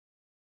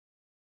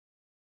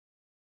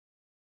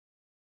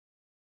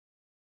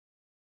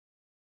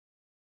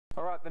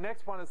All right, the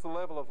next one is the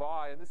level of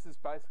I, and this is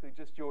basically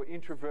just your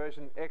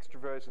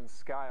introversion-extroversion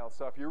scale.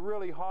 So if you're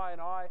really high in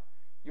I,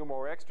 you're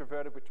more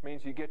extroverted, which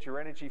means you get your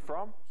energy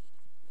from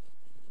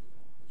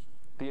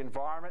the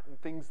environment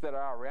and things that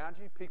are around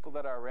you, people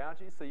that are around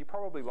you. So you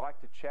probably like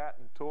to chat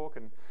and talk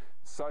and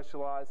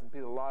socialize and be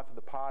the life of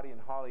the party and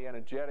highly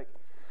energetic.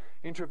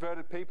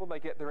 Introverted people, they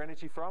get their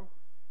energy from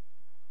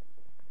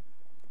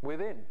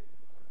within.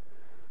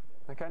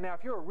 Okay, now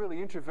if you're a really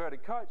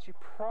introverted coach, you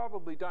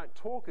probably don't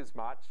talk as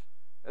much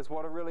as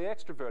what a really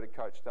extroverted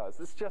coach does.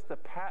 It's just a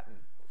pattern.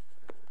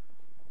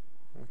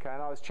 Okay,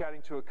 and I was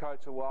chatting to a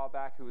coach a while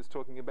back who was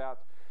talking about,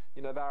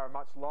 you know, they're a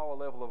much lower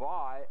level of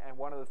I, and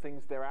one of the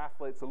things their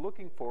athletes are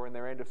looking for in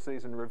their end of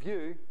season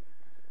review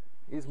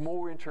is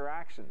more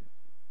interaction.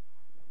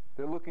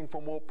 They're looking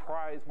for more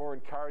praise, more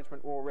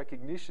encouragement, more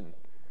recognition.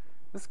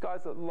 This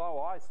guy's a low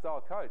I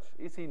style coach.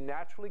 Is he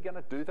naturally going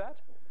to do that?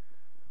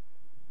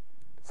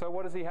 So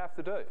what does he have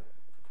to do?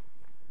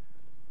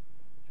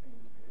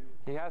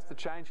 He has to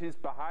change his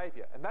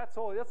behavior. And that's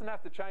all. He doesn't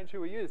have to change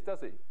who he is,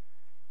 does he?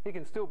 He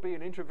can still be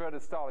an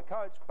introverted style of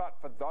coach, but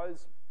for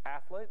those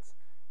athletes,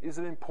 is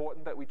it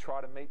important that we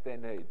try to meet their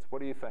needs? What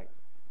do you think?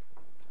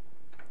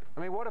 I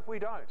mean, what if we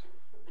don't?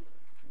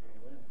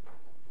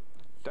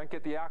 Don't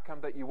get the outcome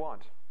that you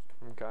want.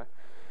 Okay.